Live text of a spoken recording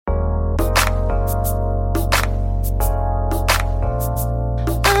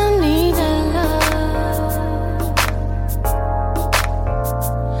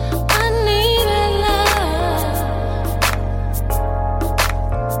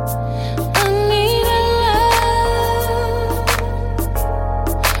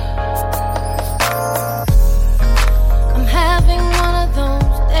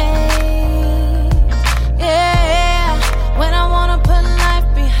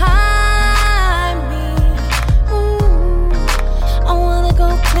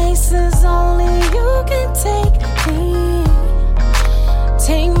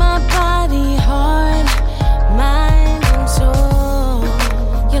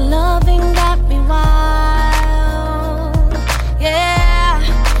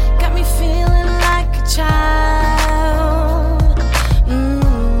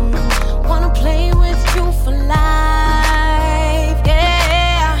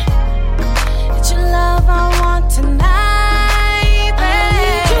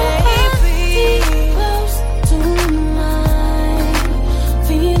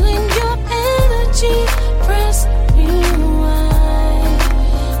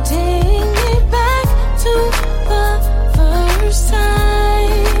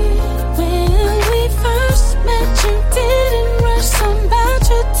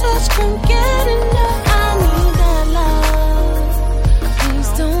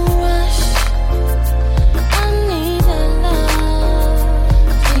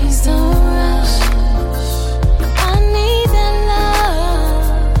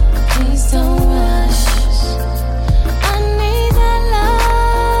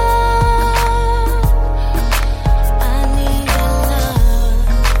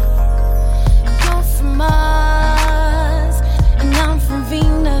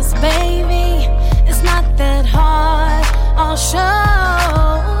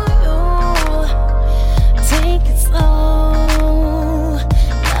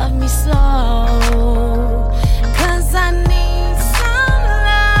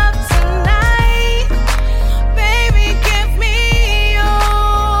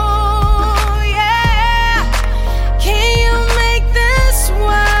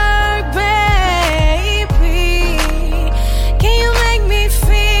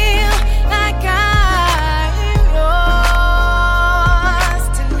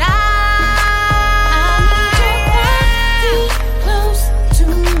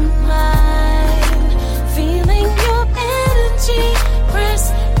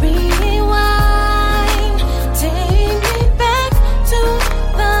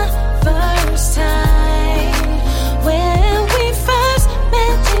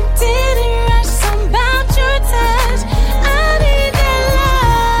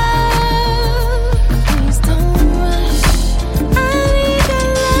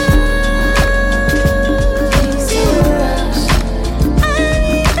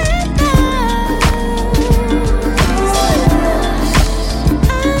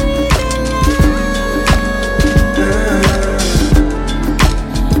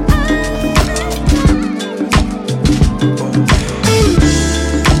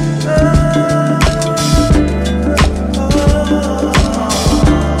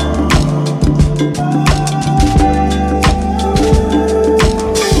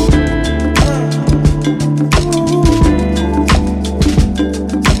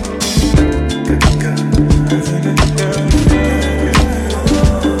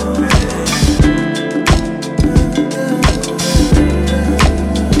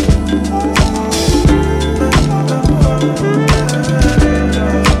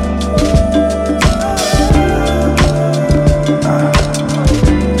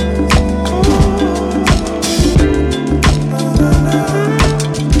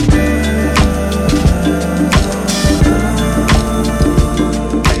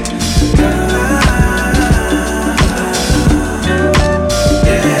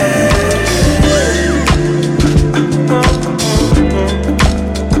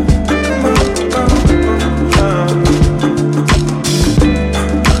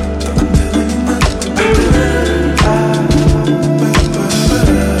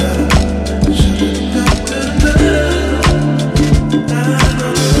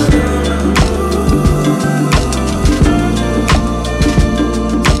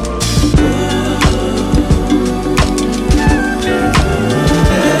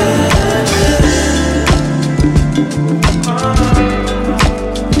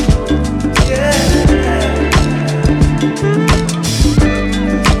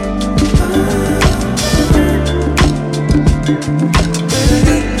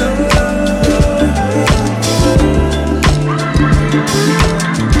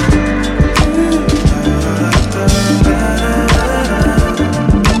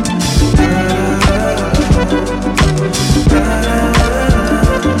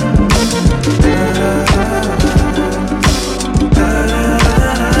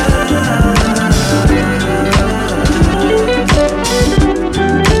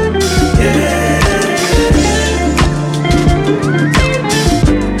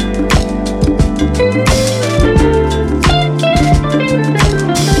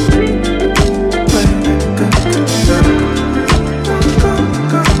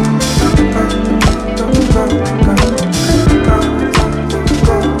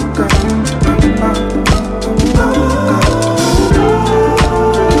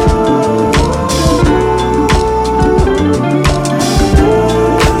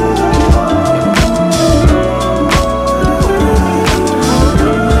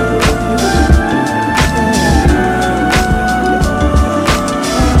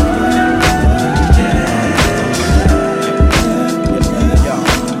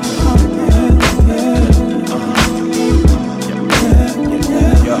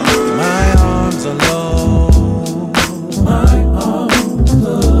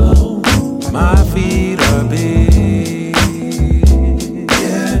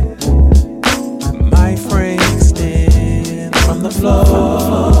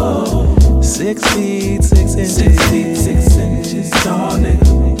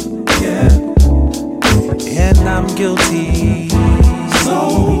guilty. So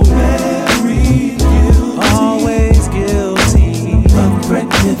very guilty. Always guilty. But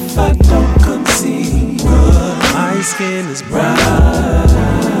threaten if I don't concede. My skin is brown.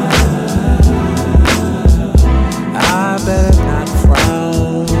 I better not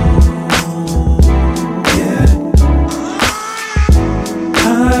frown. Yeah.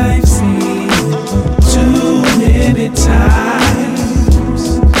 I've seen too many times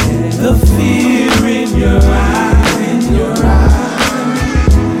the fear in your eye, in your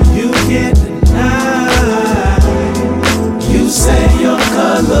eye. You can't deny. You say you're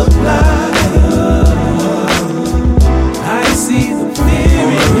colorblind. I see the fear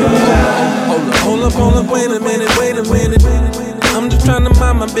in your eye. Hold up, wait a minute. I'm just trying to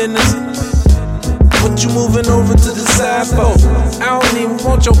mind my business. What you moving over to the side for? I don't even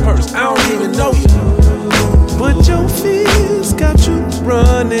want your purse, I don't even know you. But your fears got you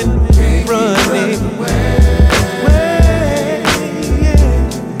running.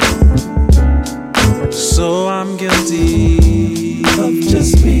 So I'm guilty of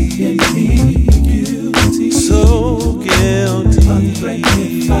just being guilty. So guilty.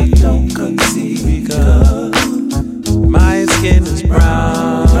 Unbreaking if I don't concede. Because my skin is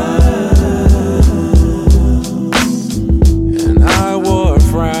brown and I wore a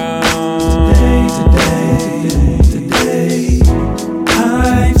frown. Today,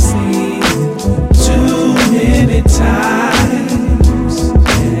 I've seen too many times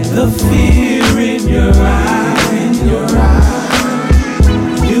the fear in your eye, in your eye.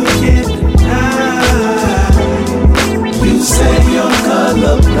 You can't deny. You say you're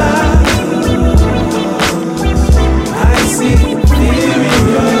colorblind. I see fear in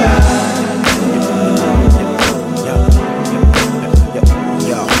your eye.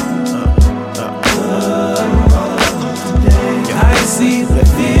 I see the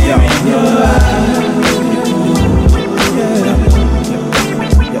fear in your eye.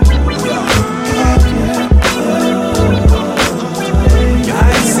 I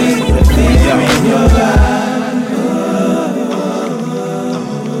see the fear in your eye.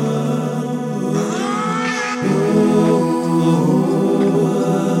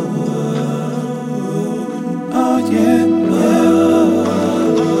 Oh yeah.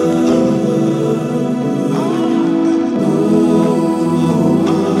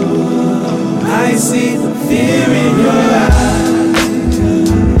 I see the fear in your eye.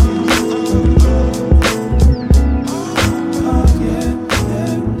 Oh yeah.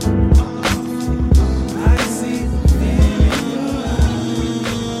 I see the fear in your eye.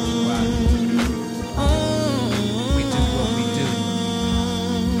 We do what we do.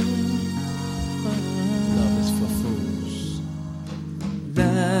 Love is for fools.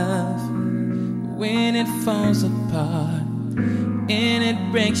 Love, when it falls apart and it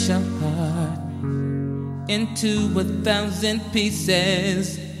breaks your heart into 1,000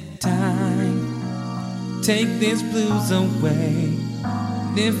 pieces. Time, take these blues away.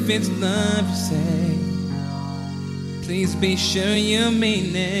 If it's love you say, please be sure you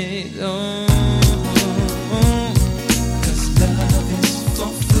mean it. Oh, 'cause love is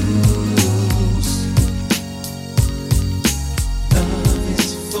for fools. Love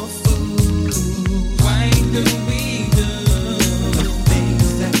is for fools. Why do we do the things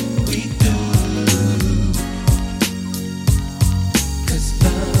that we do? 'Cause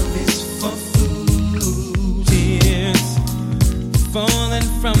love is for fools. Tears falling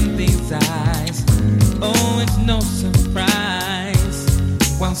from these eyes. Oh, it's no surprise.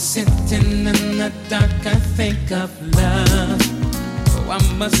 While sitting in the dark, I think of love. Oh, why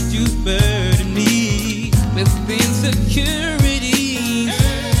must you burden me with insecurities?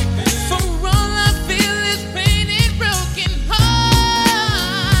 For all I feel is pain and broken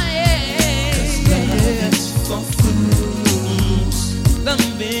heart. Yeah. 'Cause love is for fools.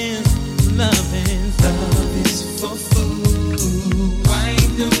 Love is for fools. Why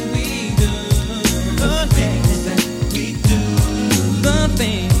do we do the things that we do? The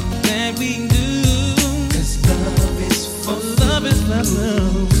things that we do. 'Cause love is for love.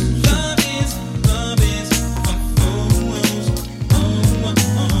 Love is for fools.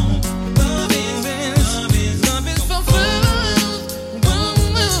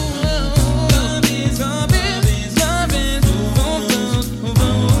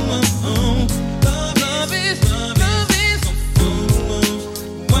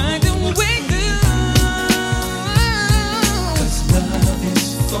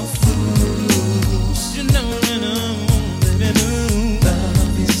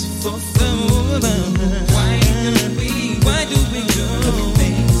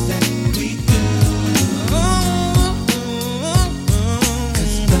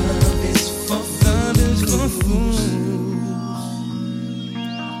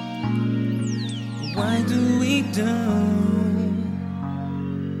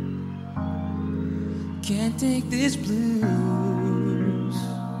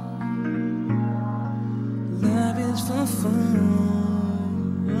 for fools.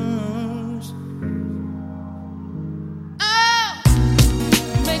 Oh,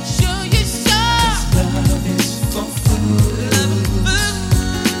 make sure you show. Love is for fools.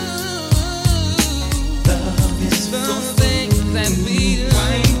 Love is for things that we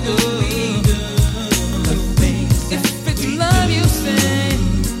like to do. If it's love you say,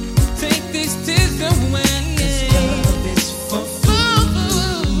 take these tears away. Love is for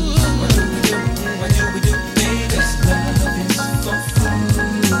fools. What do we do? Baby? Love is for fools.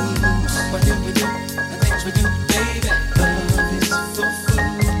 What do we do? The things we do, baby. Love is for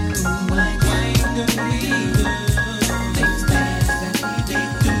fools. Why do we do things that we do?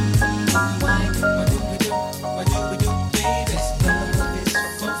 Why? What do we do? Baby? Love is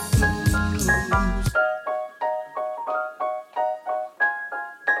for fools.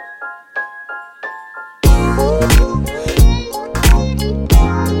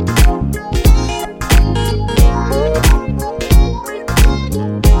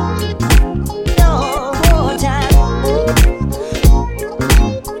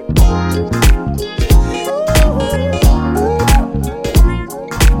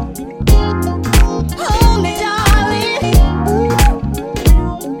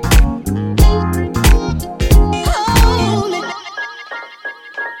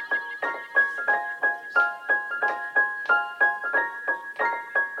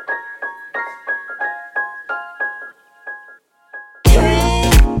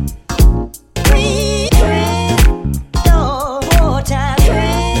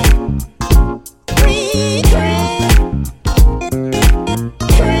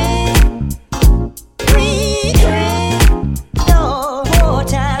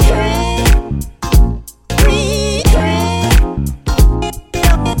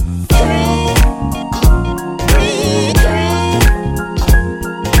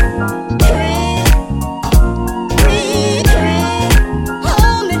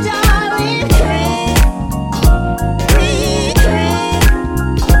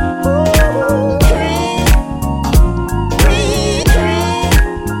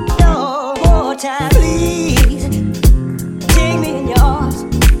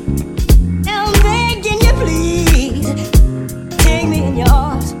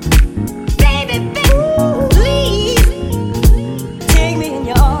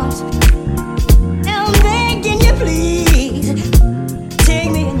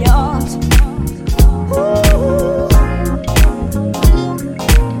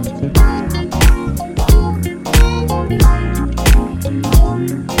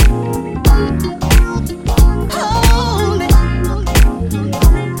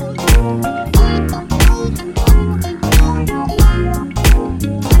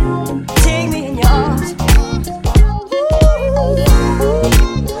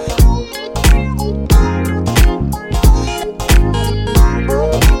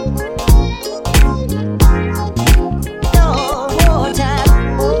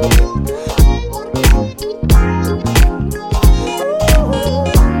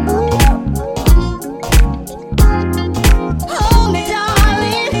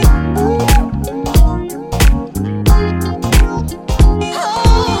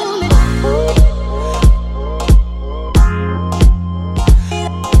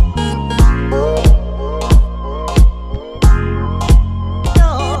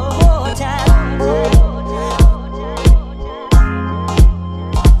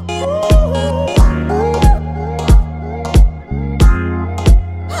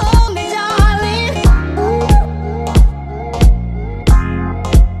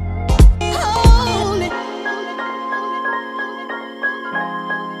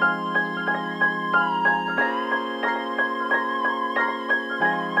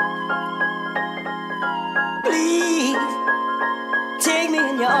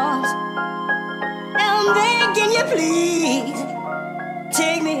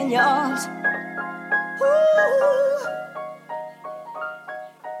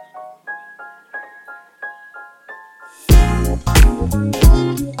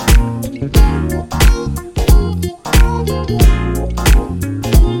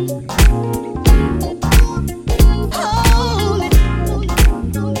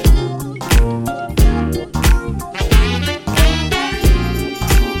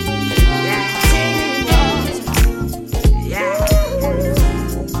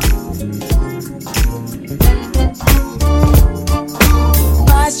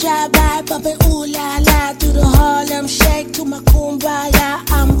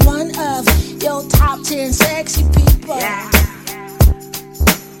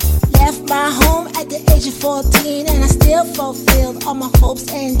 at the age of 14, and I still fulfilled all my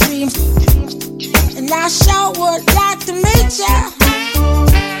hopes and dreams. And I sure would like to meet ya.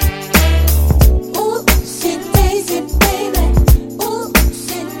 Oopsie daisy, baby.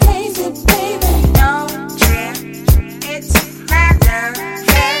 Oopsie daisy, baby. Don't trip, it's my love.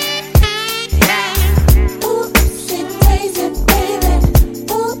 Yeah. Oopsie daisy, baby.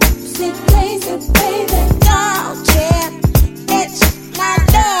 Oopsie daisy, baby. Don't trip, it's my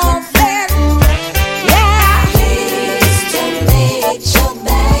love. Yeah. Pleased to meet you,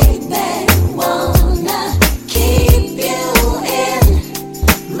 baby. Wanna keep you in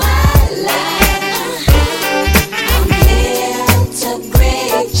my life. I'm here to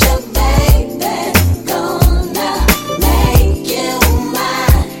greet you, baby. Gonna make you my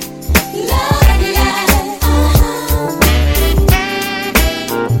love life.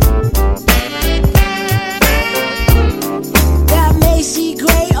 Got Macy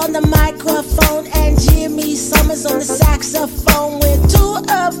Gray on the microphone and Jimmy Summers on the saxophone with two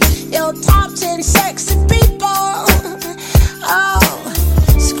of your top 10 sexy people. Oh,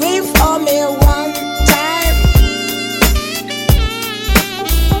 scream for me one time.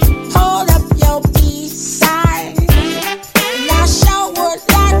 Hold up your peace sign. And I sure would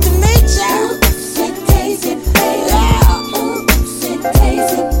like to meet you. Oopsie daisy, baby. Yeah. Oopsie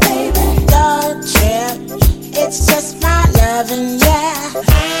daisy, baby. Don't trip, it's just my loving, yeah.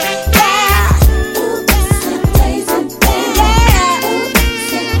 Yeah. Oopsie daisy, baby. Yeah.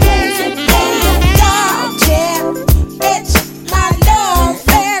 Oopsie daisy, baby. Don't trip, it's my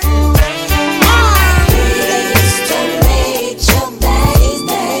loving. I'm pleased to meet you,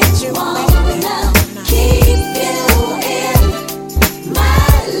 baby. Wanna keep you in my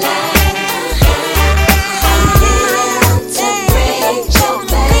life. I'm here to greet you,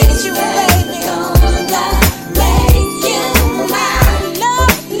 baby. Gonna make you my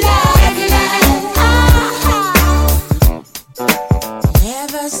love life.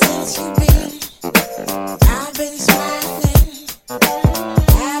 Ever since you've been, I've been smiling,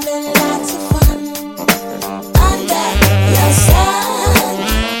 having lots of fun under your sun.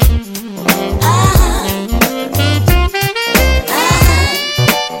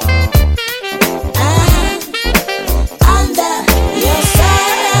 Under your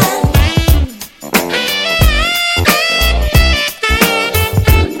sun.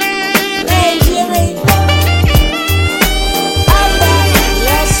 Hey, Jimmy. Under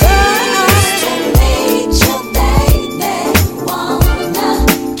your sun. To meet you, baby. Wanna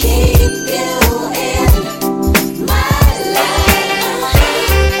keep you in my life.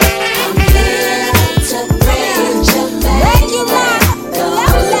 I'm here to bring you, baby. Gonna make you my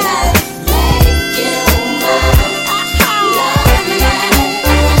love life. My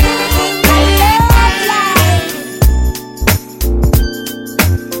love life.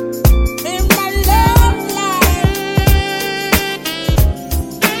 In my love life.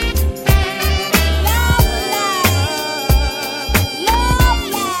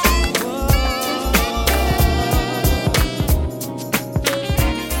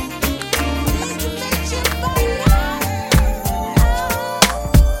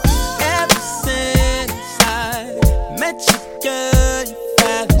 Ever since I met you, girl, you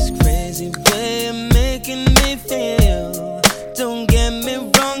got this crazy way of making me feel. Don't get me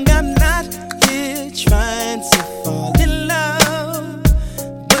wrong, I'm not here trying to fall in love,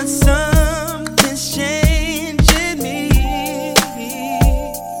 but something's changing me.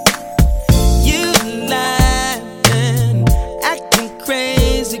 You laughing, acting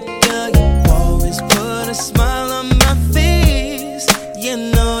crazy, girl. You always put a smile on my face. You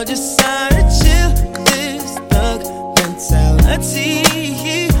know just how to chill this thug mentality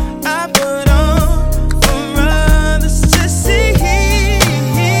I put on for others to see.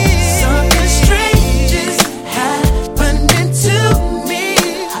 Something strange is happening to me.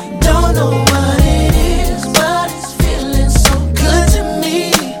 I don't know what it is, but it's feeling so good to me.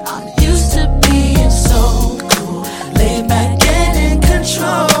 I'm used to being so cool, laid back and in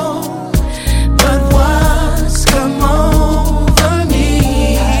control. But what's come over me?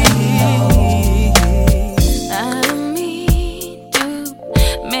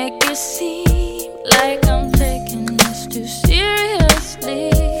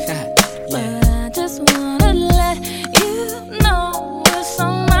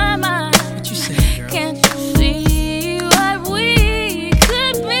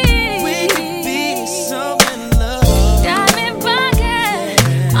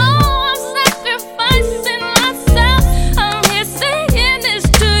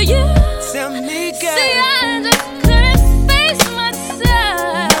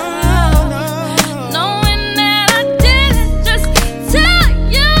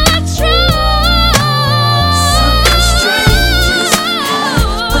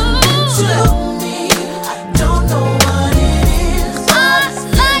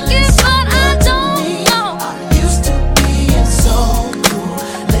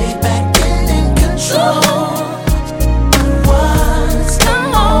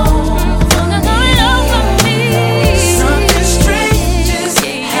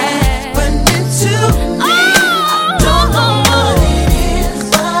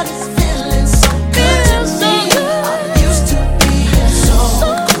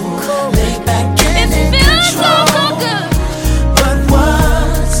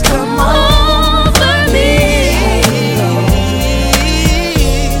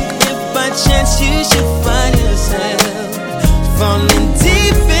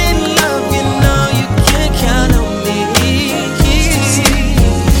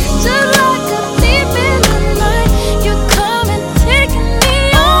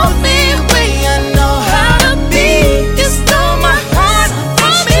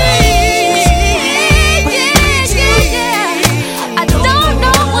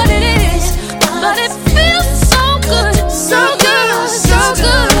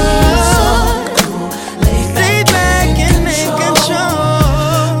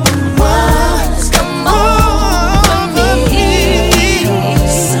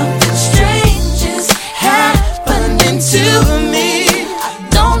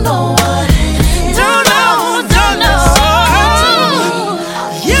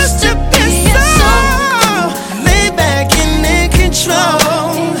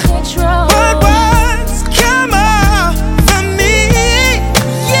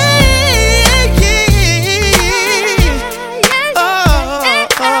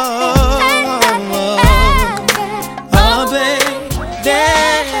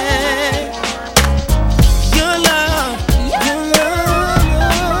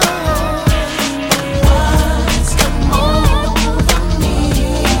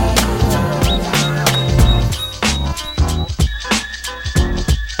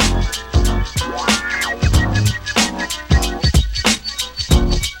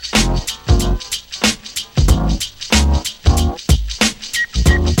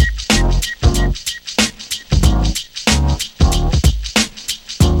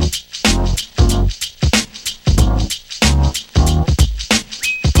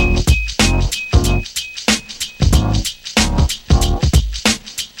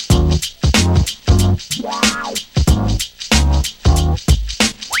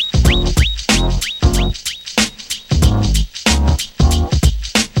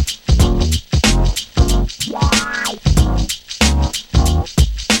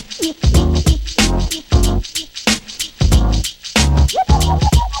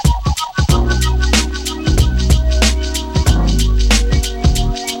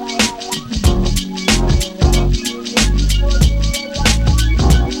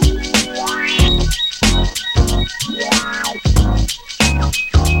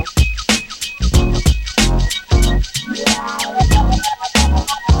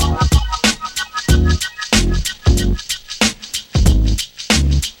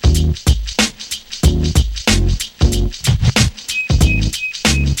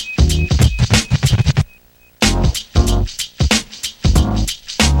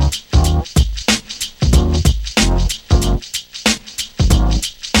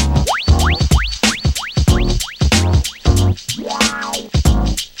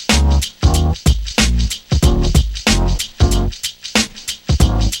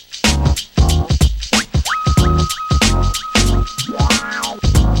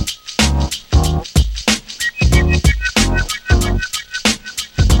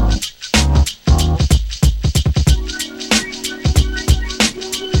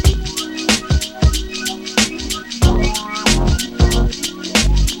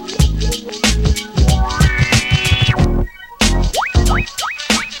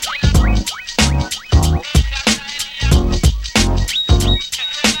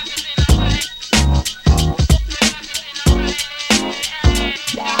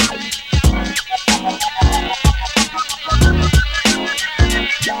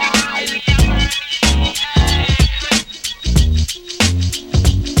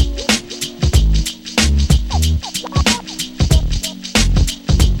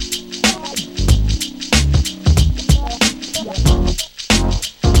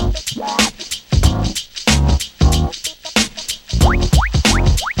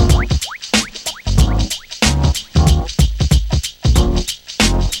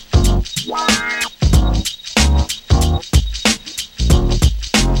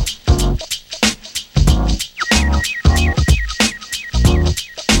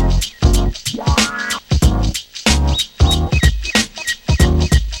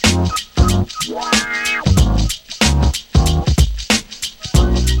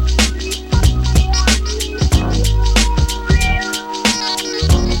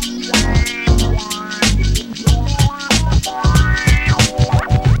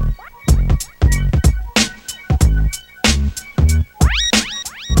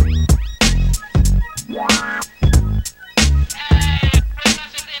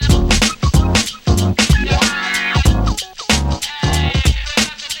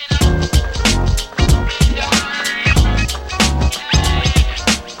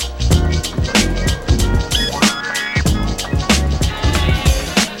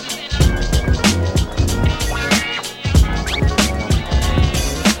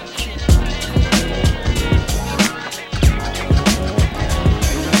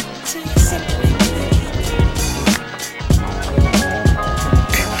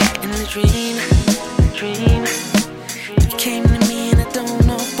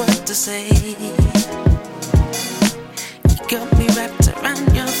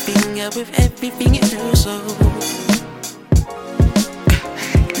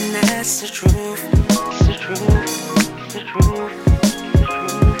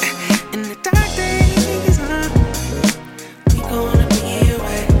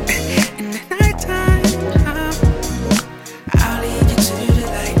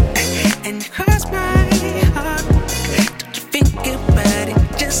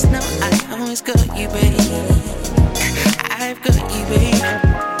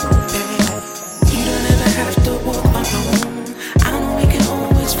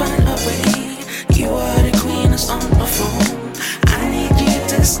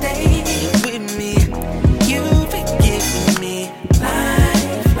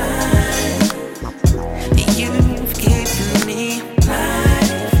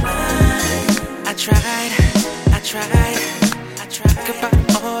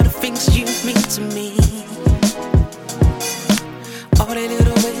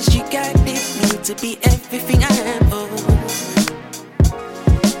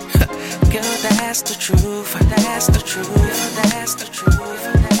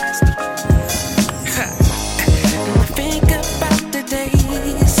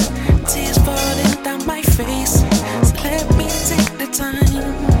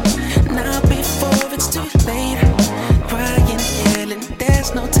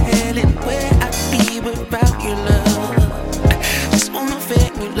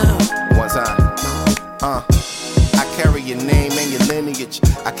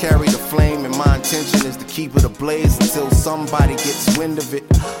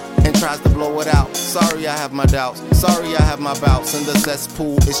 In the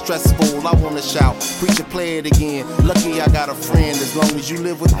cesspool, it's stressful, I wanna shout. Preacher, play it again. Lucky I got a friend. As long as you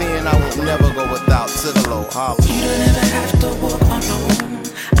live within, I will never go without. To the low, holla. You don't ever have to walk alone.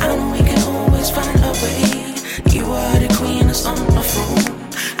 I know we can always find a way. You are the queen that's on the throne.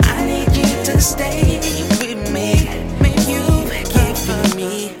 I need you to stay with me. You've given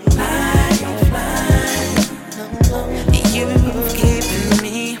me lifeline. You've given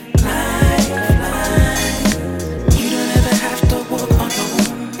me lifeline. You don't ever have to walk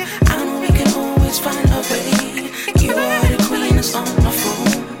alone. I know we can always find a way. You are the queen that's on the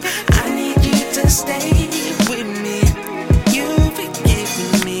throne. I need you to stay with me. You've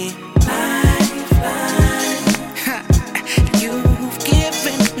given me lifeline. You've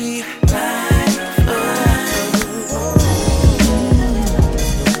given me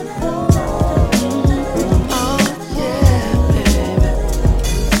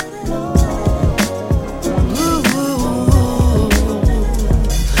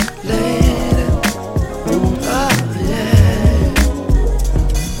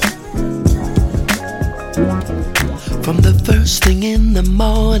From the first thing in the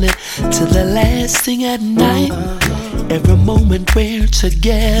morning to the last thing at night, every moment we're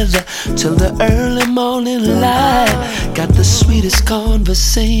together till the early morning light. Got the sweetest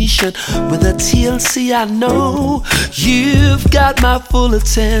conversation with a TLC. I know you've got my full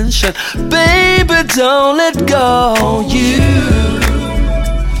attention, baby. Don't let go. You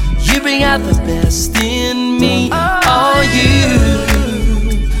bring out the best in me. Oh, you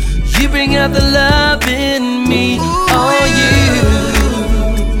bring out the love in me. Oh,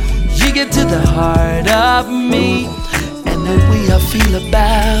 you get to the heart of me. And the way I feel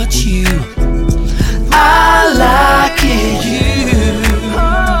about you, I like it.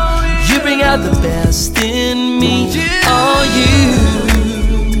 You bring out the best in me. Oh,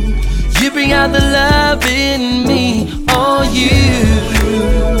 you bring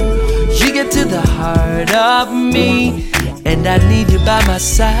me, and I need you by my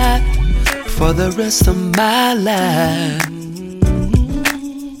side for the rest of my life.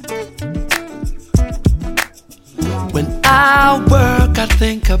 When I work, I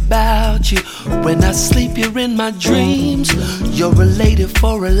think about you. When I sleep, you're in my dreams. You're a lady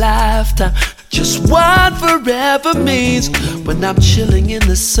for a lifetime, just what forever means. When I'm chilling in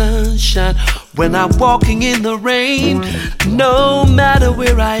the sunshine, when I'm walking in the rain, no matter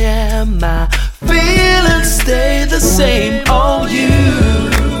where I am, my feelings stay the same. Oh, you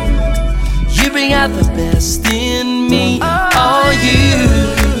bring out the best in me. Oh,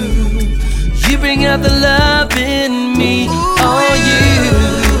 you bring out the love in me. Oh,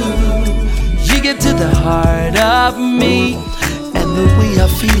 you get to the heart of me and the way I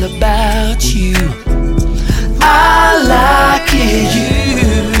feel about you. I like it.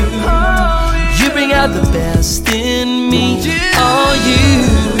 You bring out the best in me. Oh,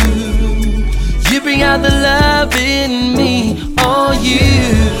 you bring out the love in me. Oh, you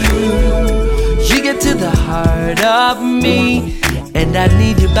get to the heart of me, and I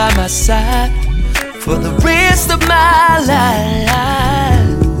need you by my side for the rest of my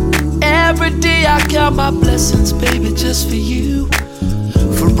life. Every day I count my blessings, baby, just for you,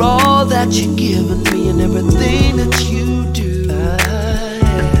 for all that you've given me and everything that you do.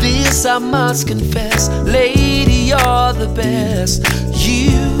 And this I must confess, lady, you're the best.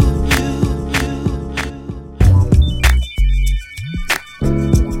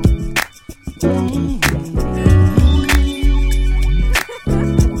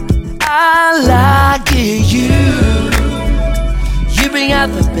 I like it, you bring out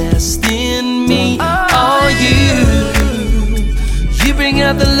the best in me. Oh, you bring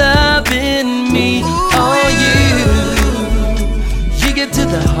out the love in me. Oh, you get to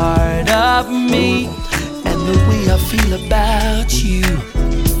the heart of me and the way I feel about you.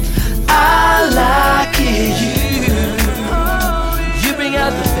 I like it, you bring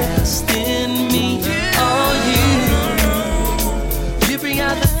out the best in me. Oh, you bring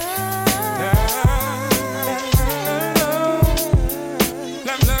out the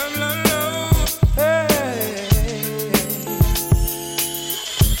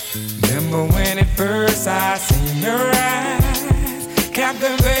first I seen your eyes,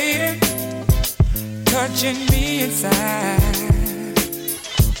 captivated, touching me inside.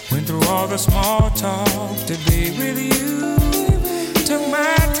 Went through all the small talk to be with you. Took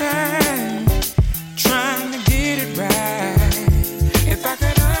my time, trying to get it right. If I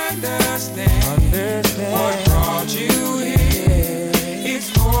could understand what brought you here, it's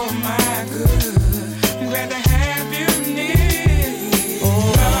for my good. I'm glad to have you near.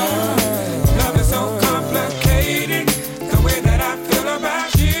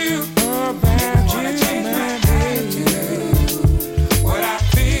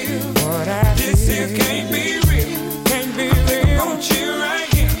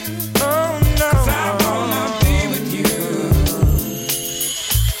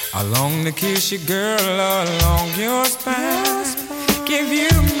 To kiss you, girl, along your spine, give you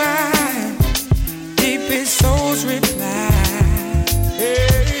my deepest soul's reply.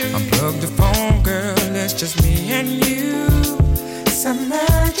 Unplug the phone, girl, it's just me and you,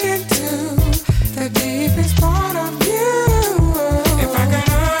 submerge into the deepest part of you. If I can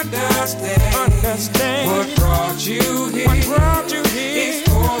understand what brought you here, it's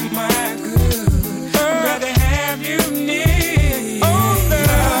for my good. I'd rather have you near.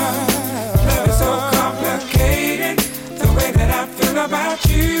 About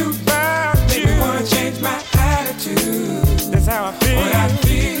you, baby, wanna change my attitude. That's how I feel. What I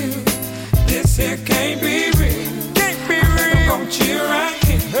feel, this here can't be real. Can't be real. I'm gonna chill right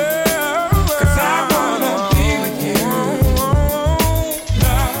here, cause I wanna be with you.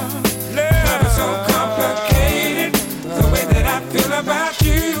 Love is so complicated. The way that I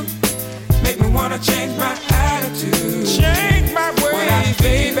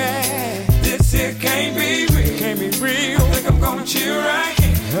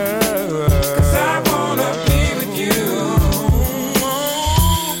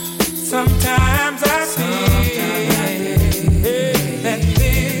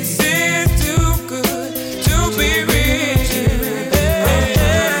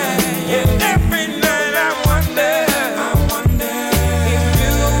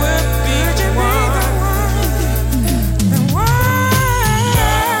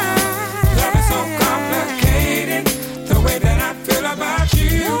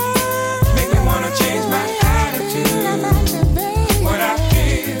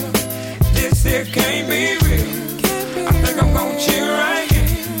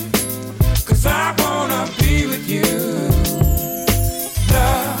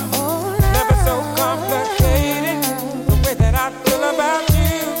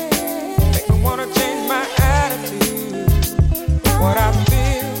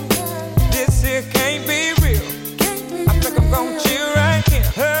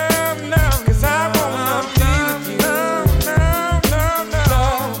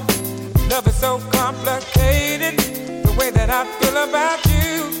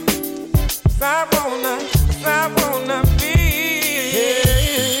wanna be.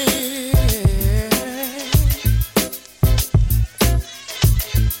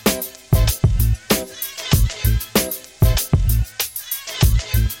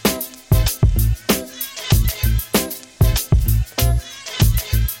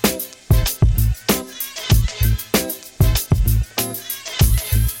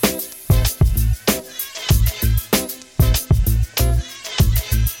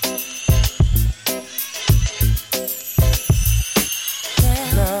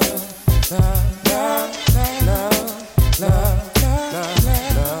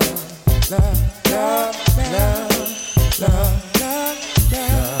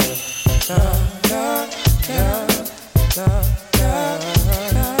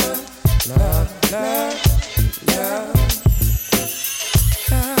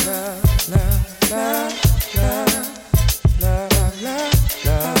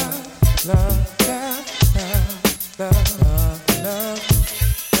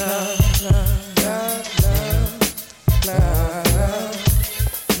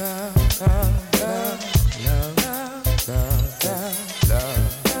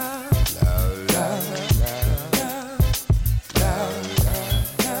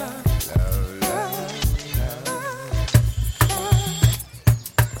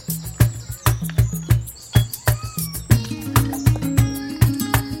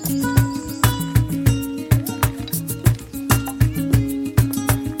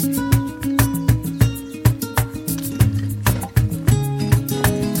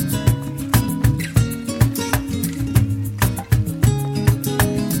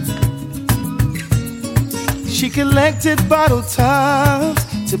 She collected bottle tops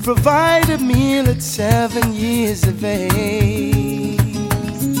to provide a meal at 7 years of age.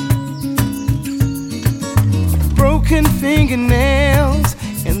 Broken fingernails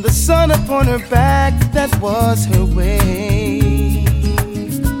and the sun upon her back, that was her way.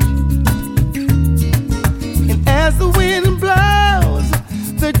 And as the wind blows,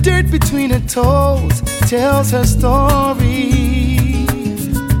 the dirt between her toes tells her story.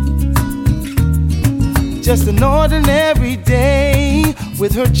 Just an ordinary day,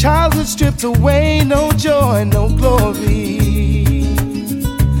 with her childhood stripped away, no joy, no glory.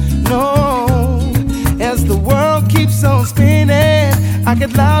 No, as the world keeps on spinning, I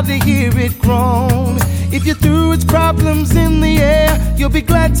could loudly hear it groan. If you threw its problems in the air, you'll be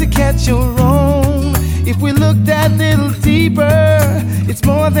glad to catch your own. If we look that little deeper, it's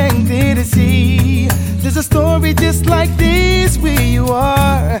more than clear to see. There's a story just like this where you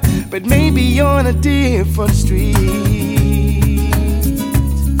are, but maybe on a different street.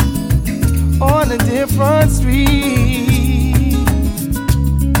 On a different street.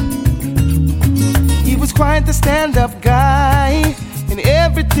 He was quite the stand-up guy, and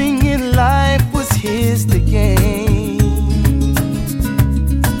everything in life was his to gain.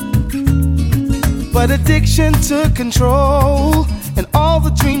 But addiction took control, and all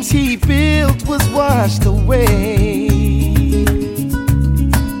the dreams he built was washed away.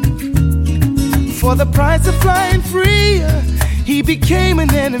 For the price of flying free, he became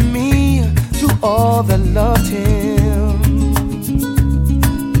an enemy to all that loved him.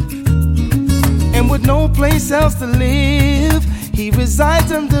 And with no place else to live, he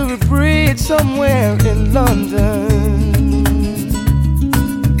resides under a bridge somewhere in London.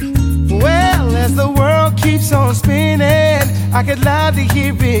 Well, as the world keeps on spinning, I could loudly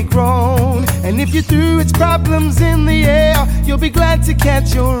hear it groan. And if you threw its problems in the air, you'll be glad to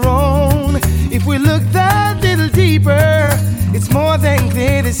catch your own. If we look that little deeper, it's more than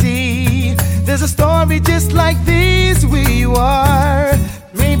clear to see. There's a story just like this where you are,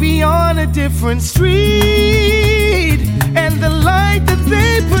 maybe on a different street, and the light that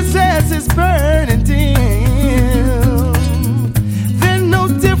they possess is burning dim. They're no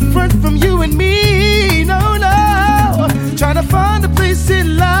different from you and me, no, no. Trying to find a place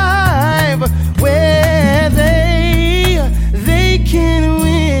in life where they can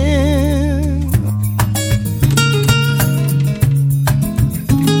win.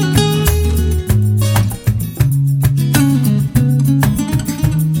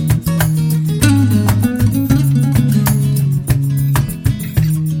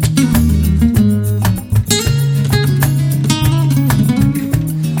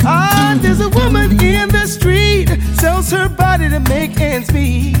 Sells her body to make ends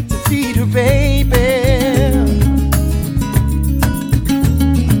meet, to feed her baby.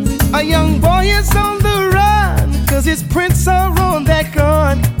 A young boy is on the run, cause his prints are on that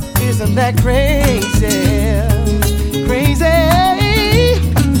gun. Isn't that crazy? Crazy.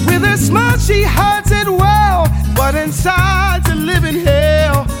 With her smile she hides it well, but inside's a living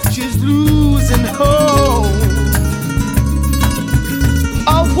hell. She's losing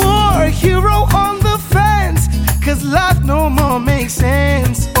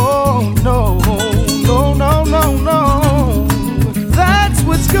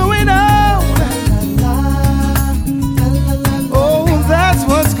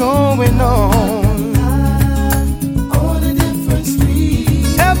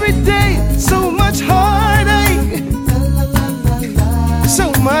so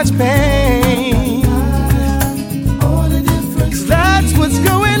much pain. That's what's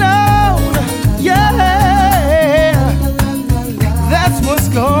going on. Yeah, that's what's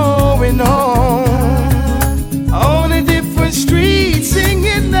going on. On a different street,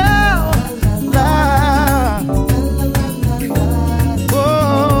 singing now. Loud.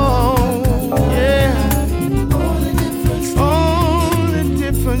 Oh, yeah. On a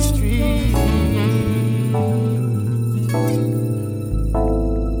different street.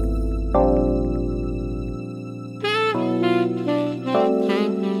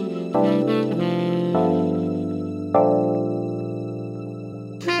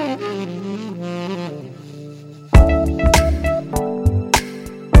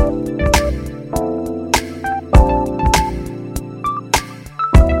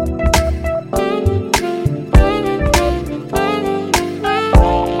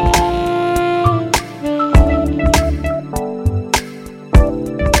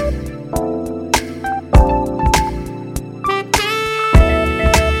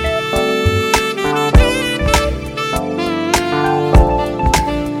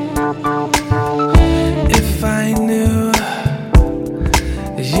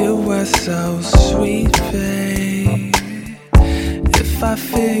 So sweet, babe. If I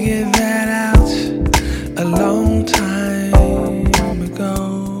figured that out a long time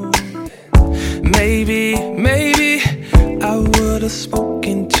ago, maybe I would have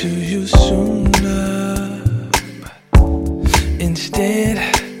spoken to you sooner. Instead,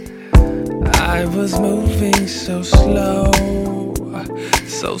 I was moving so slow,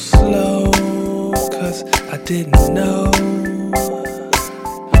 'cause I didn't know.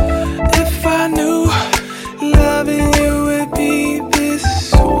 If I knew loving you would be this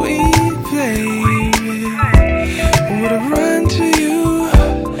sweet, baby, would have run to you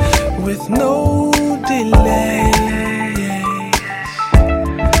with no delay.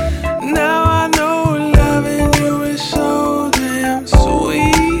 Now I know loving you is so damn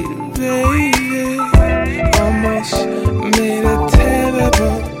sweet, baby. Almost made a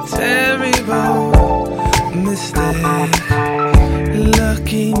terrible mistake.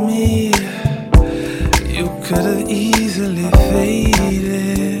 Lucky me, you could have easily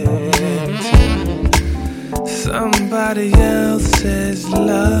faded somebody else's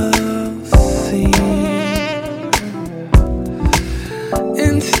love scene.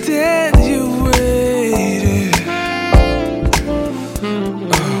 Instead you waited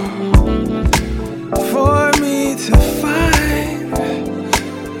for me to find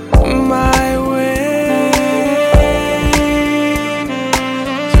my way.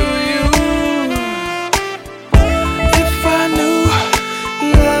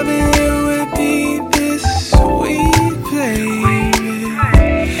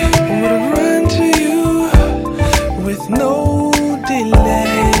 No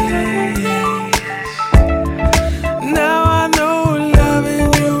delay. Now I know loving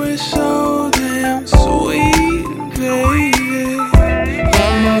you is so damn sweet, baby.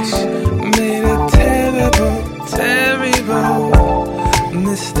 Almost made a terrible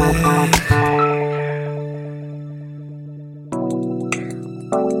mistake.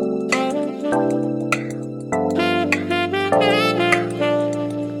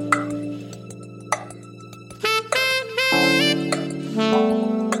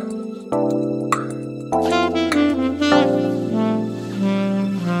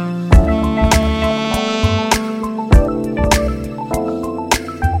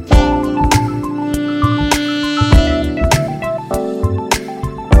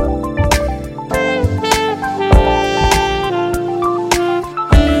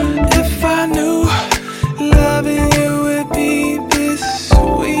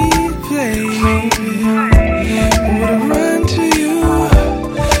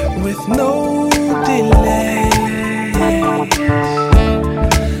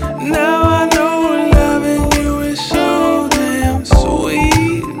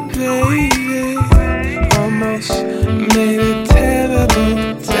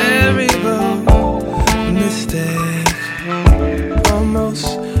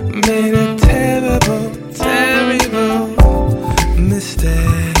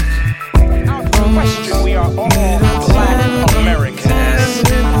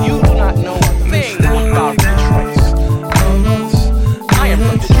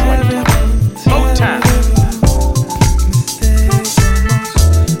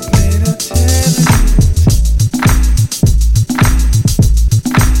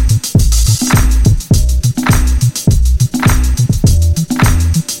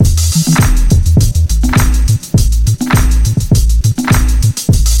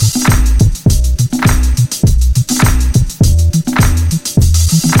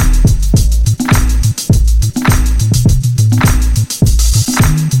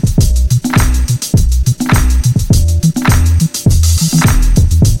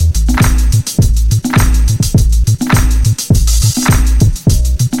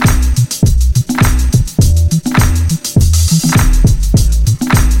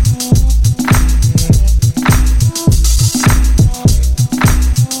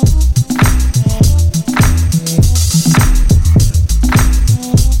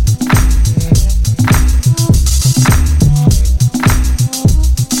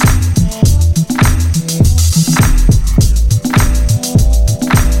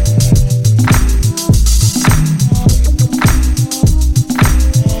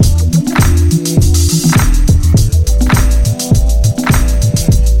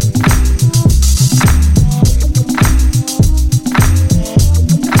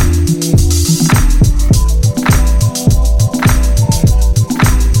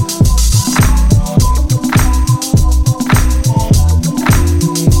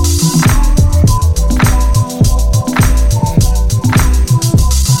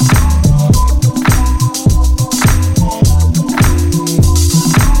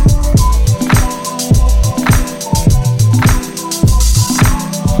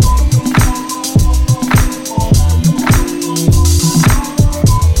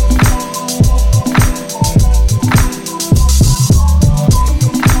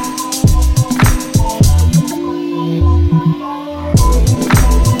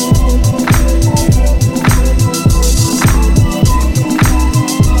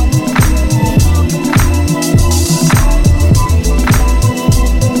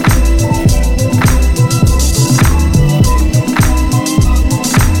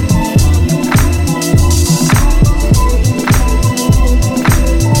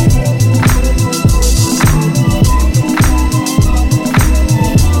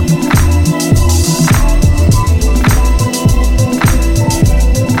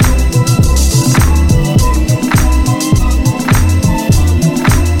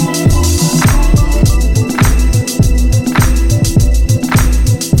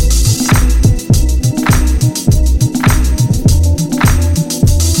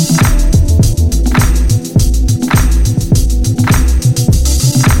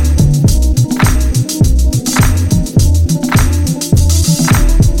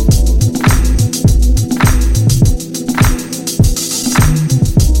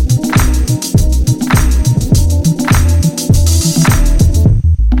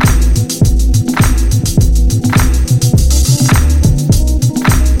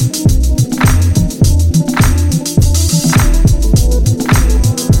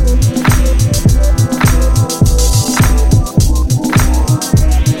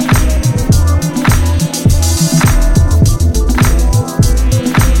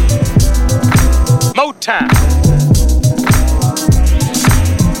 time.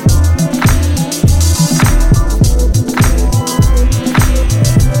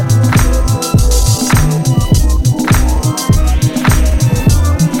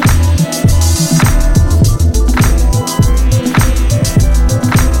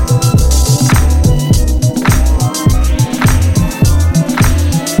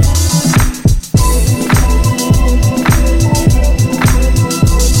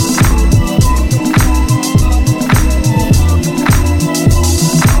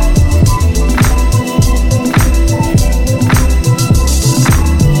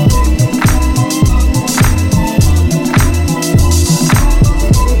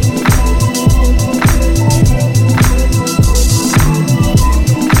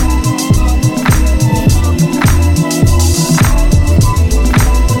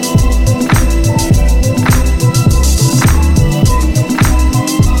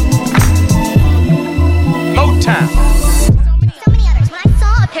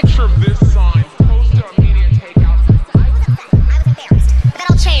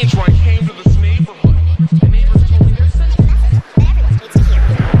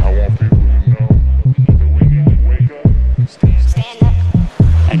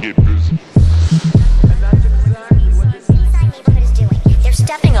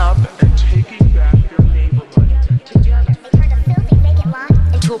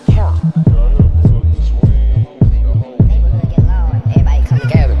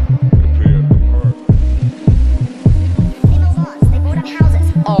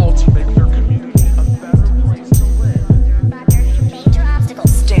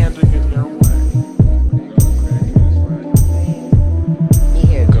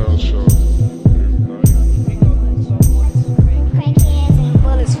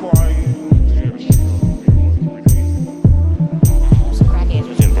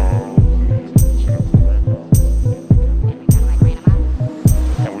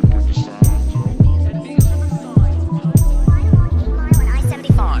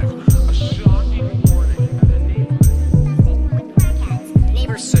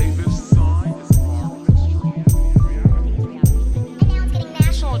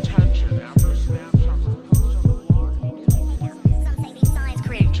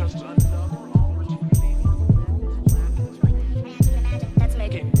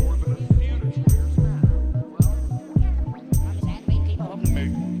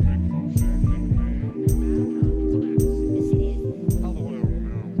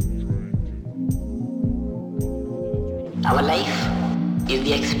 Our life is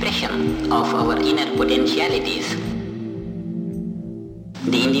the expression of our inner potentialities.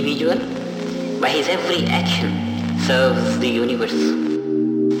 The individual, by his every action, serves the universe,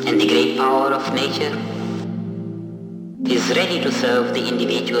 and the great power of nature is ready to serve the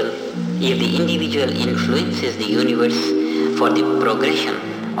individual if the individual influences the universe for the progression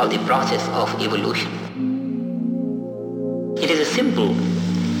of the process of evolution. It is a simple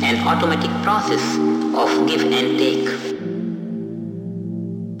and automatic process of give and take.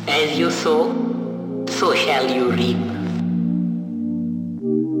 As you sow, so shall you reap.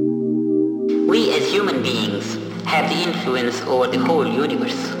 We as human beings have the influence over the whole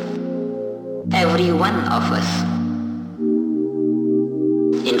universe. Every one of us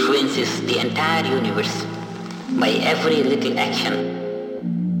influences the entire universe by every little action.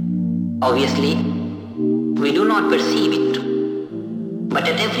 Obviously, we do not perceive it, but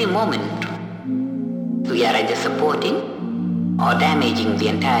at every moment, we are either supporting or damaging the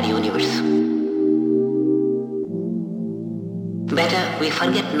entire universe. Better we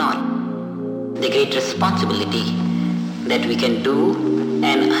forget not the great responsibility that we can do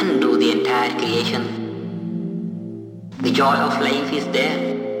and undo the entire creation. The joy of life is there.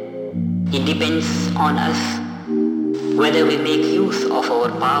 It depends on us whether we make use of our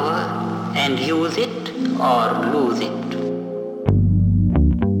power and use it or lose it.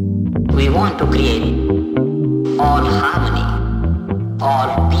 We want to create all harmony,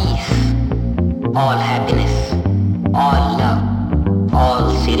 all peace, all happiness, all love,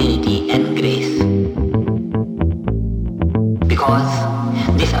 all serenity and grace. Because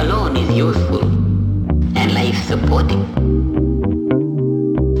this alone is useful and life-supporting.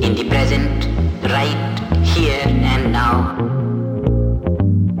 In the present, right here and now,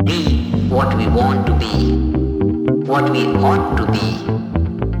 be what we want to be, what we ought to be,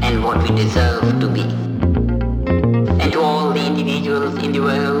 and what we deserve to be. And to all the individuals in the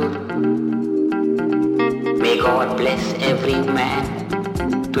world, may God bless every man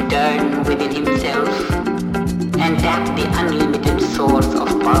to turn within himself and tap the unlimited source of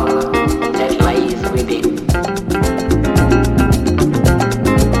power that lies within.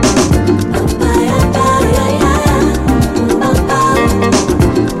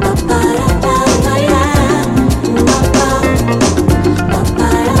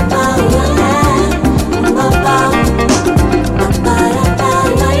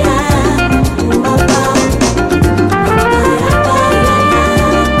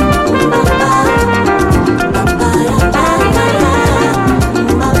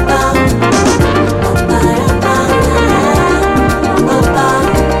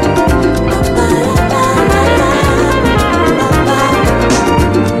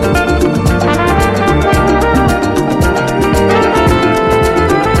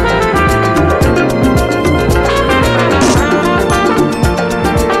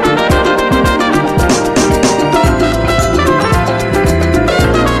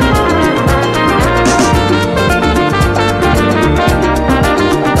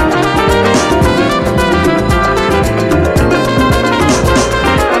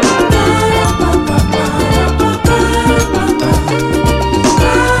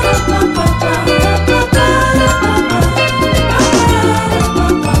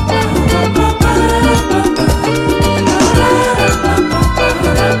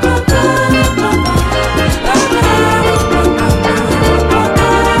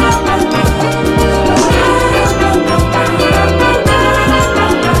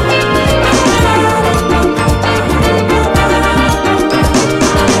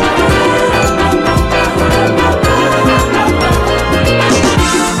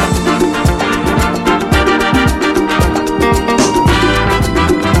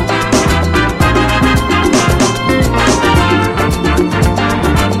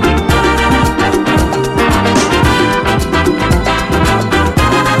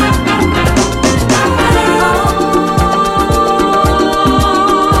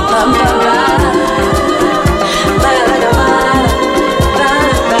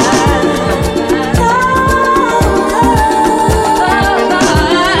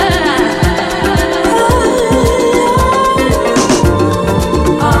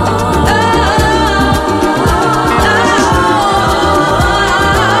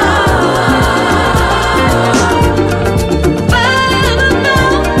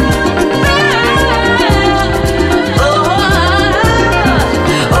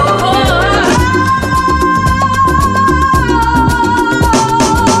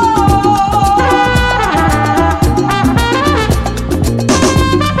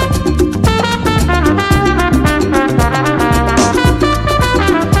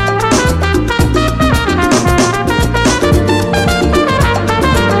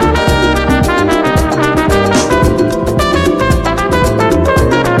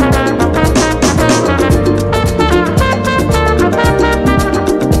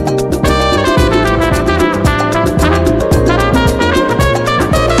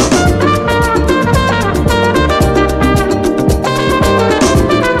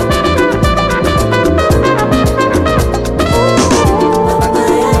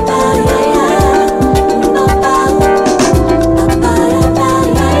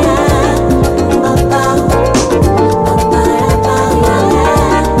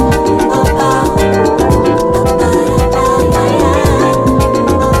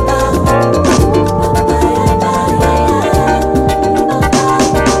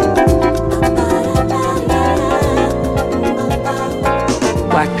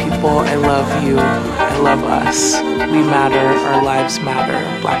 matter, our lives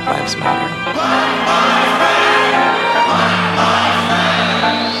matter, Black Lives Matter.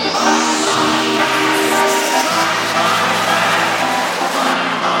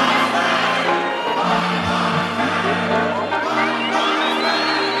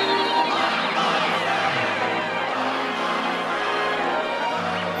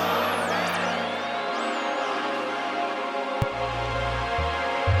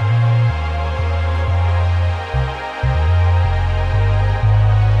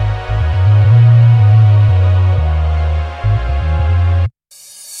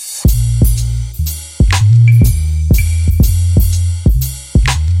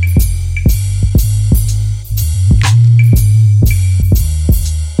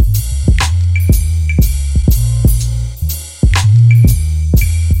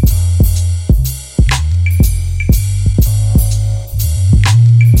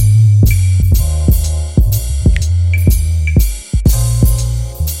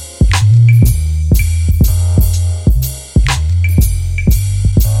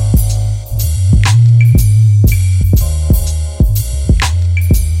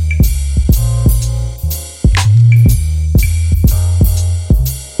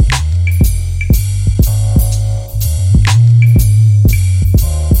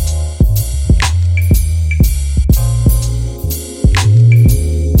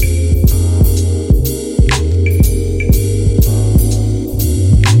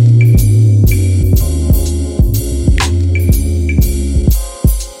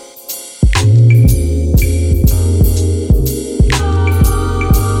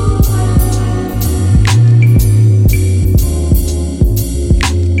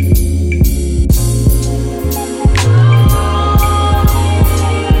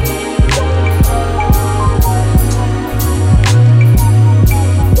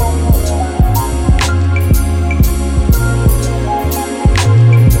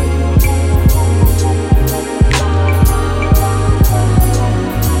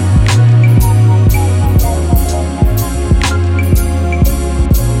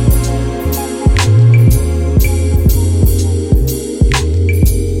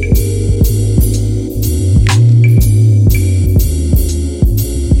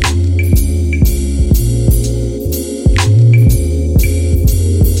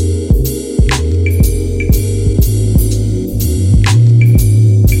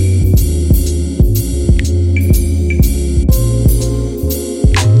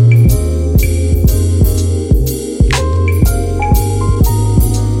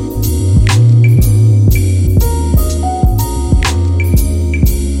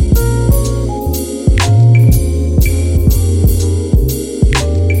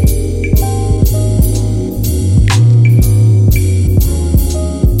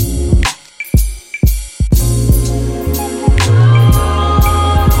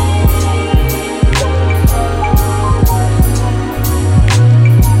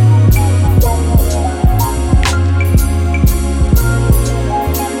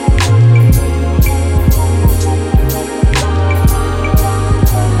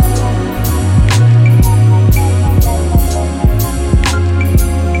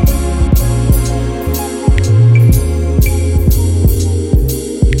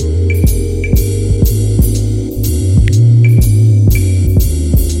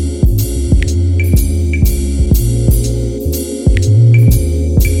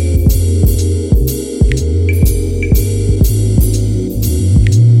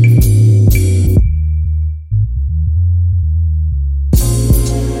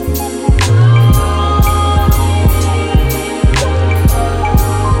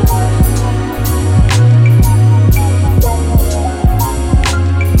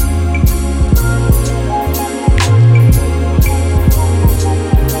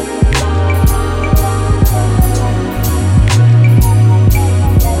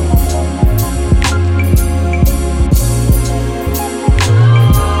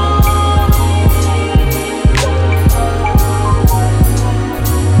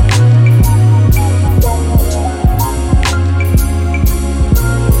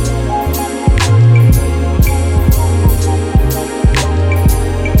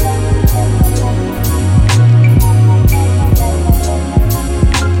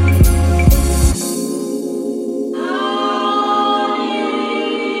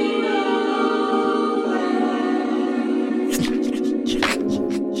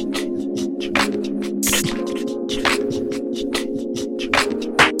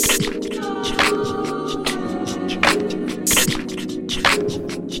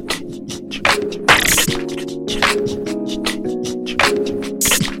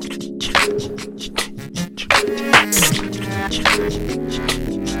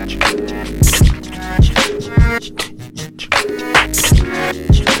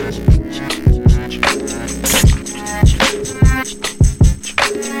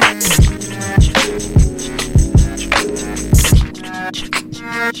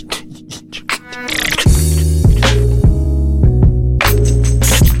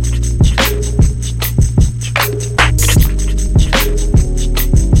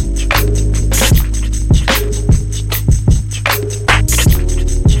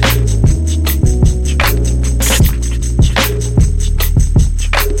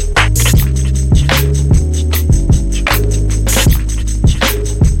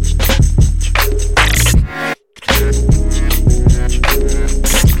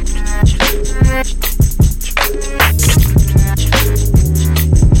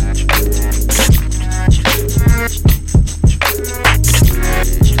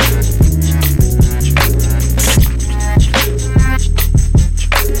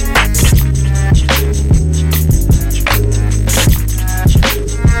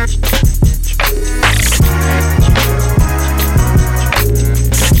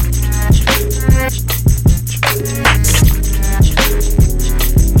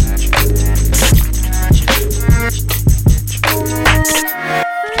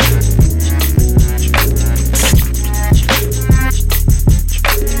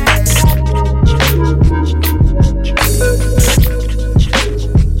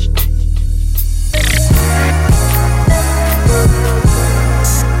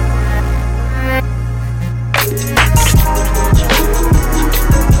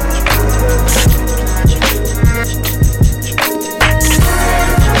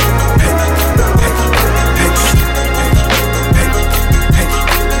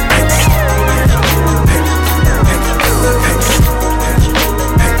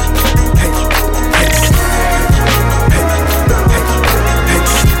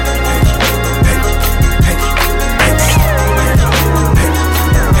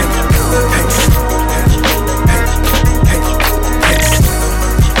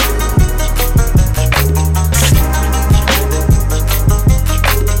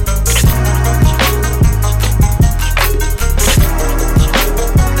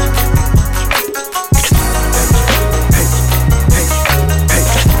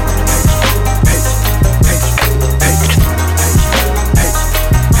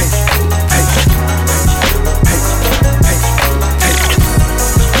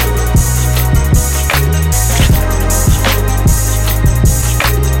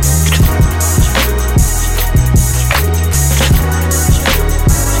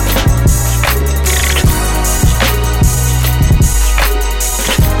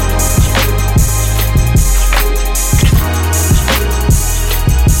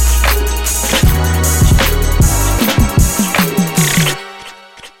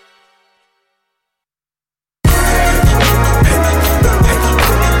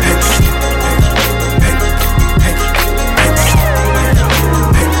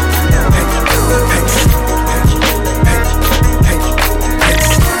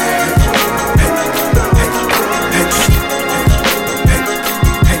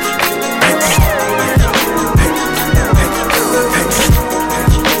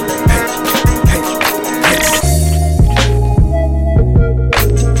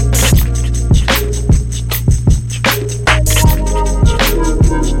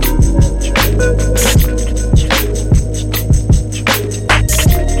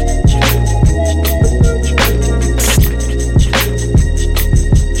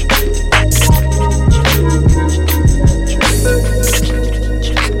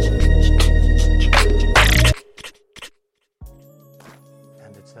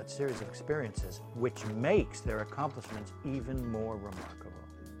 of experiences, which makes their accomplishments even more remarkable.